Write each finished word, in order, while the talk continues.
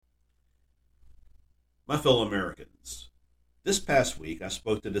My fellow Americans, this past week I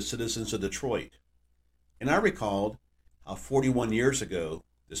spoke to the citizens of Detroit, and I recalled how 41 years ago,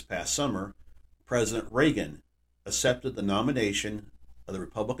 this past summer, President Reagan accepted the nomination of the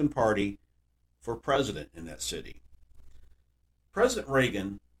Republican Party for president in that city. President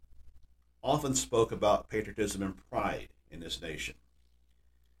Reagan often spoke about patriotism and pride in this nation.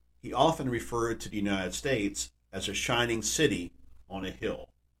 He often referred to the United States as a shining city on a hill.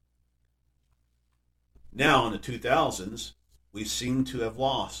 Now, in the 2000s, we seem to have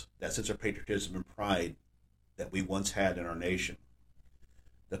lost that sense of patriotism and pride that we once had in our nation.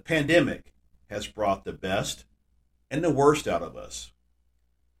 The pandemic has brought the best and the worst out of us.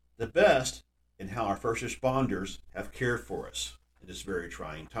 The best in how our first responders have cared for us in this very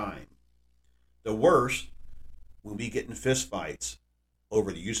trying time. The worst when we get in fistfights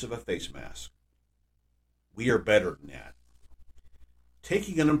over the use of a face mask. We are better than that.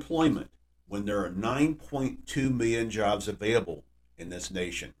 Taking unemployment when there are 9.2 million jobs available in this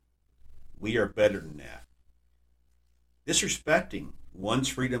nation. We are better than that. Disrespecting one's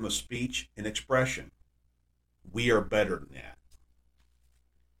freedom of speech and expression. We are better than that.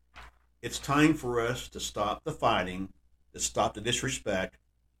 It's time for us to stop the fighting, to stop the disrespect,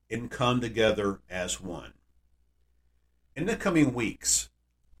 and come together as one. In the coming weeks,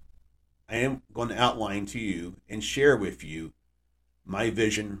 I am going to outline to you and share with you my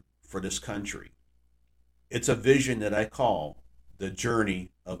vision for this country. It's a vision that I call the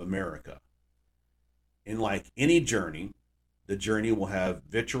journey of America. And like any journey, the journey will have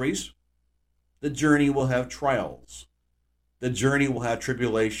victories, the journey will have trials, the journey will have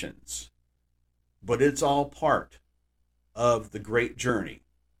tribulations, but it's all part of the great journey,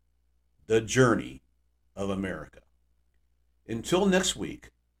 the journey of America. Until next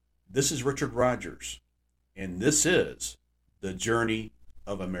week, this is Richard Rogers, and this is the journey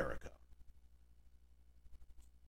of America.